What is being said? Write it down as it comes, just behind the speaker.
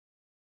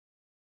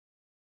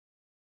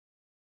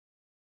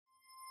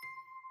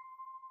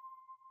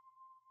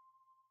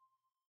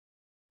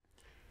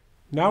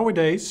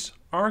Nowadays,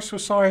 our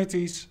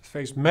societies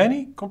face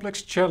many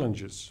complex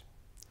challenges.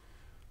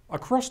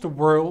 Across the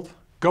world,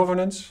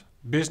 governments,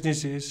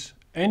 businesses,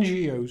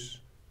 NGOs,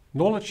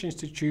 knowledge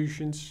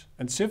institutions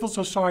and civil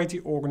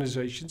society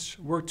organizations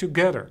work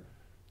together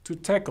to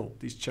tackle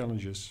these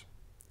challenges.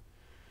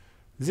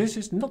 This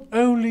is not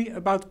only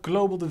about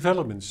global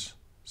developments,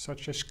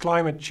 such as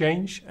climate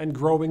change and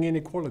growing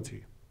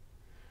inequality.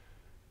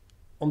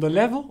 On the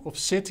level of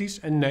cities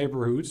and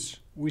neighborhoods,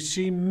 we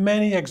see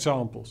many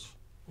examples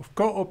of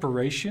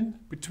cooperation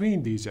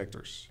between these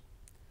actors.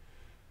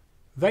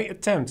 They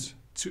attempt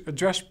to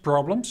address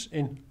problems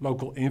in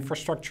local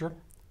infrastructure,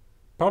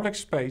 public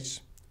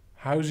space,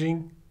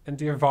 housing and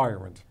the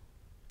environment.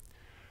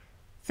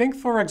 Think,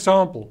 for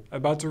example,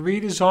 about the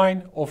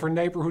redesign of a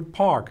neighborhood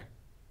park,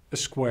 a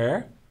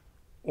square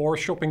or a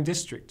shopping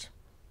district.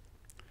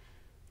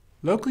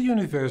 Local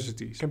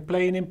universities can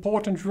play an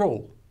important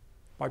role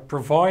by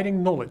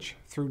providing knowledge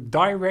through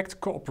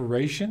direct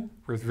cooperation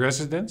with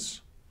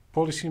residents,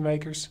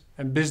 policymakers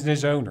and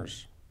business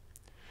owners.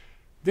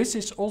 This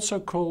is also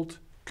called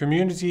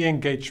community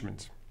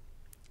engagement.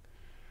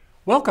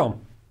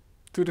 Welcome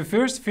to the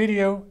first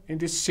video in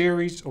this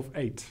series of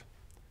 8.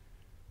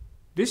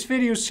 This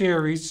video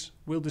series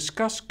will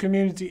discuss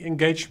community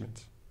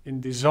engagement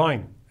in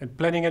design and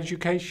planning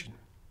education.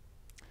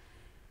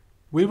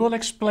 We will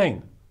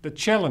explain the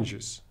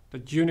challenges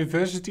that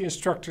university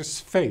instructors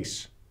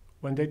face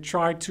when they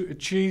try to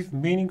achieve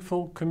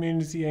meaningful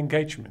community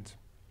engagement.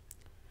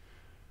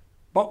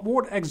 But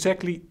what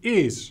exactly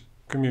is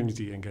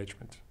community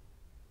engagement?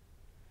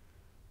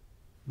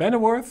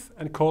 Benneworth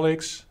and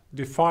colleagues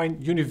define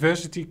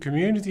university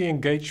community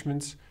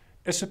engagement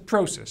as a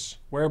process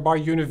whereby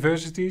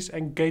universities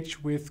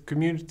engage with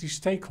community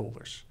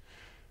stakeholders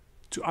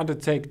to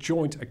undertake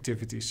joint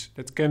activities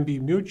that can be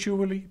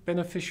mutually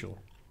beneficial.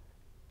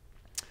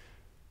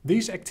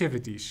 These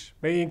activities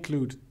may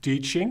include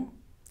teaching,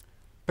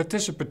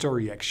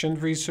 participatory action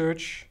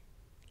research,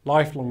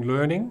 lifelong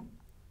learning,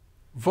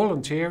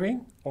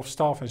 volunteering of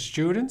staff and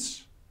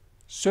students,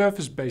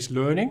 service-based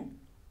learning,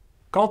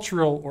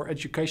 cultural or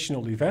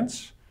educational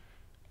events,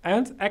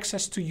 and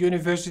access to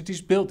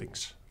universities'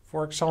 buildings,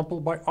 for example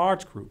by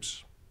art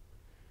groups.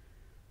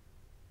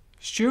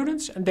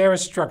 Students and their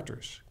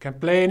instructors can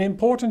play an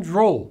important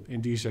role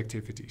in these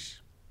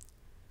activities.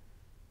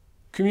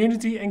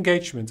 Community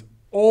engagement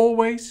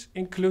always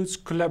includes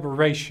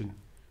collaboration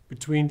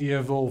between the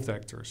involved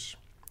actors.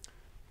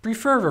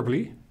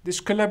 Preferably,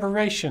 this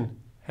collaboration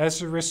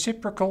has a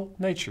reciprocal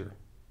nature.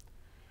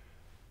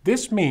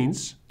 This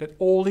means that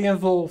all the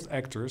involved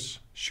actors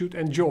should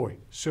enjoy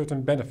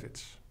certain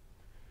benefits.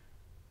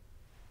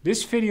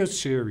 This video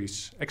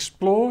series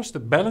explores the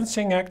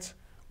balancing act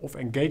of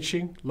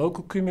engaging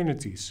local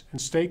communities and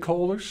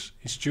stakeholders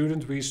in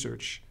student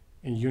research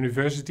in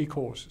university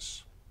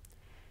courses.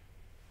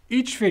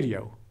 Each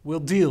video will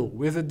deal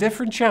with a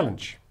different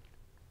challenge.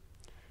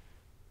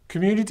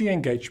 Community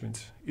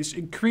engagement is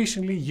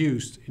increasingly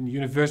used in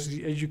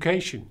university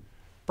education,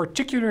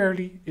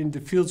 particularly in the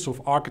fields of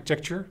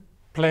architecture,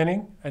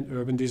 planning and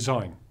urban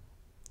design.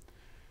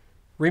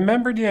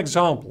 Remember the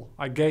example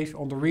I gave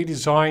on the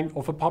redesign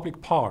of a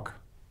public park.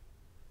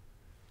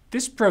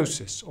 This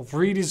process of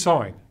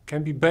redesign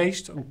can be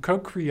based on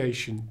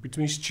co-creation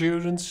between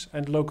students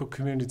and local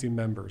community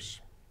members.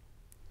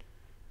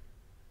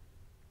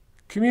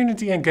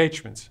 Community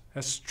engagement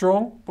has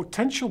strong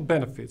potential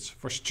benefits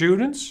for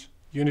students,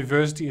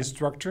 university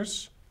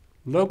instructors,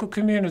 local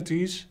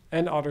communities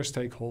and other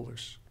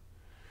stakeholders.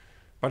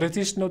 But it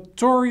is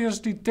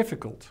notoriously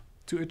difficult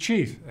to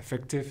achieve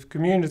effective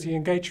community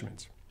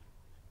engagement.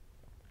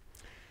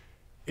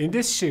 In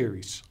this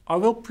series, I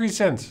will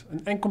present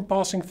an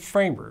encompassing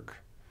framework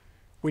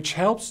which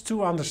helps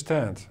to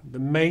understand the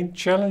main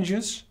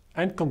challenges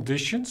and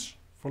conditions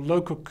for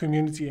local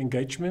community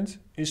engagement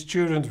in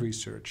student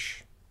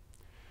research.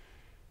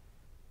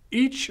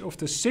 Each of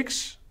the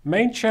 6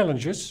 main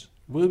challenges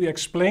will be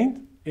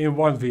explained in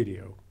one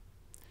video.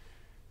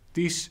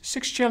 These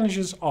 6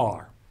 challenges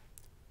are: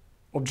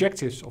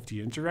 objectives of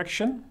the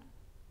interaction,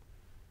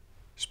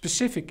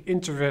 specific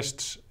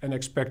interests and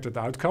expected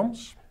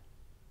outcomes,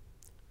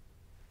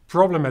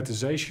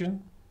 problematization,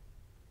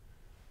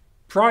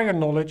 prior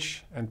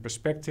knowledge and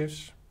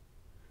perspectives,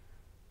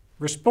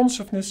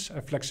 responsiveness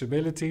and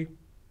flexibility,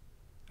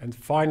 and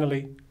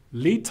finally,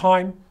 lead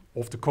time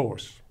of the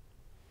course.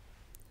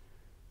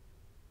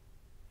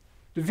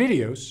 The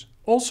videos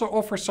also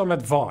offer some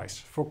advice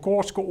for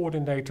course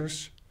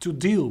coordinators to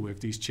deal with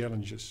these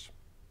challenges.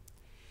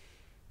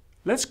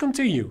 Let's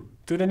continue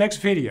to the next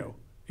video,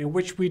 in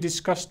which we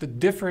discuss the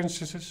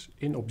differences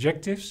in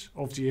objectives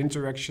of the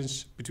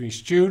interactions between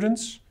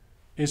students,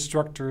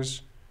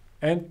 instructors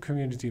and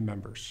community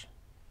members.